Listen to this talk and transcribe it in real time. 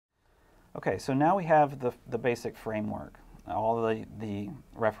Okay, so now we have the basic framework, all the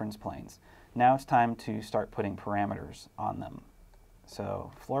reference planes. Now it's time to start putting parameters on them.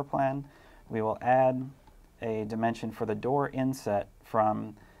 So floor plan, we will add a dimension for the door inset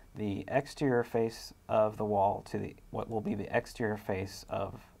from the exterior face of the wall to what will be the exterior face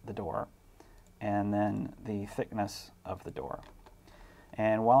of the door, and then the thickness of the door.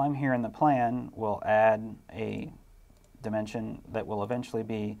 And while I'm here in the plan, we'll add a dimension that will eventually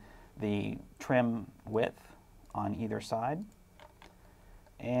be the trim width on either side.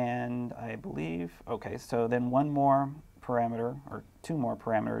 And I believe, okay, so then one more parameter, or two more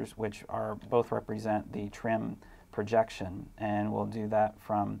parameters, which are both represent the trim projection, and we'll do that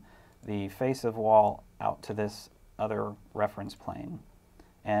from the face of wall out to this other reference plane.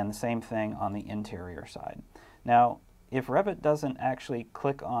 And the same thing on the interior side. Now, if Revit doesn't actually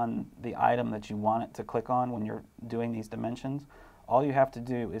click on the item that you want it to click on when you're doing these dimensions, all you have to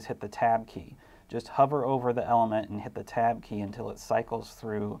do is hit the tab key. Just hover over the element and hit the tab key until it cycles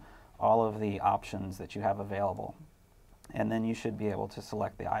through all of the options that you have available. And then you should be able to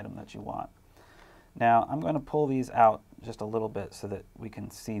select the item that you want. Now, I'm going to pull these out just a little bit so that we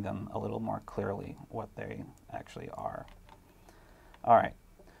can see them a little more clearly, what they actually are. All right.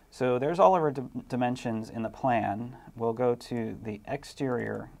 So there's all of our dimensions in the plan. We'll go to the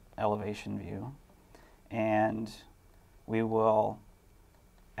exterior elevation view, and we will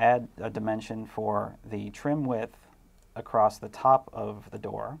add a dimension for the trim width across the top of the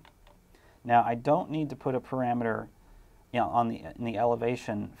door. Now, I don't need to put a parameter in the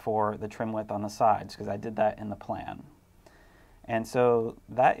elevation for the trim width on the sides, because I did that in the plan. And so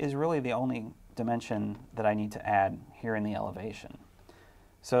that is really the only dimension that I need to add here in the elevation.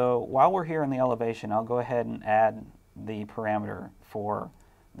 So while we're here in the elevation, I'll go ahead and add the parameter for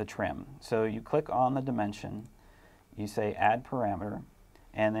the trim. So you click on the dimension, you say add parameter,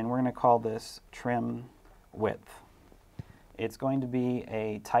 and then we're going to call this trim width. It's going to be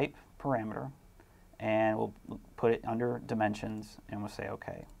a type parameter, and we'll put it under dimensions, and we'll say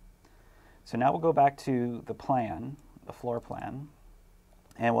OK. So now we'll go back to the plan, the floor plan,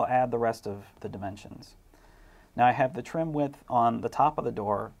 and we'll add the rest of the dimensions. Now I have the trim width on the top of the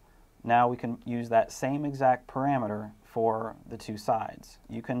door. Now we can use that same exact parameter for the two sides.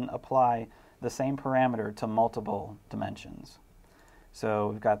 You can apply the same parameter to multiple dimensions. So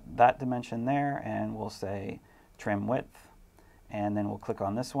we've got that dimension there, and we'll say trim width, and then we'll click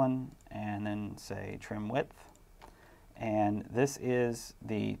on this one and then say trim width. And this is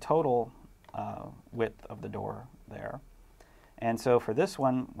the total width of the door there. And so for this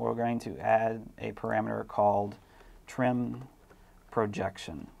one, we're going to add a parameter called trim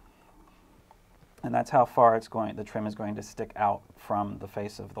projection. And that's how far the trim is going to stick out from the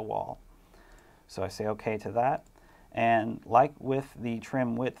face of the wall. So I say OK to that. And like with the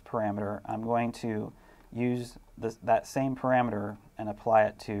trim width parameter, I'm going to use that same parameter and apply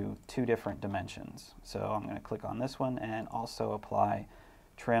it to two different dimensions. So I'm going to click on this one and also apply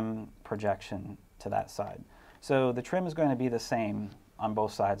trim projection to that side. So the trim is going to be the same on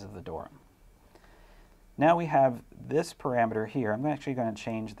both sides of the door. Now we have this parameter here. I'm actually going to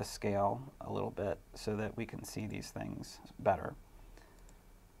change the scale a little bit so that we can see these things better.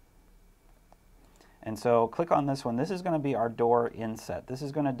 And so click on this one. This is going to be our door inset. This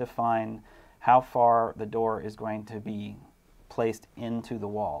is going to define how far the door is going to be placed into the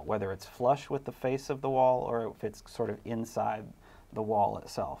wall, whether it's flush with the face of the wall or if it's sort of inside the wall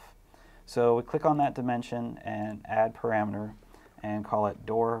itself. So we click on that dimension and add parameter and call it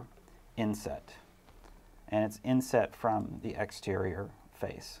door inset. And it's inset from the exterior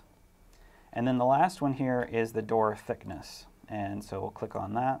face. And then the last one here is the door thickness. And so we'll click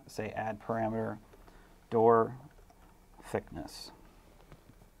on that, say add parameter, door thickness.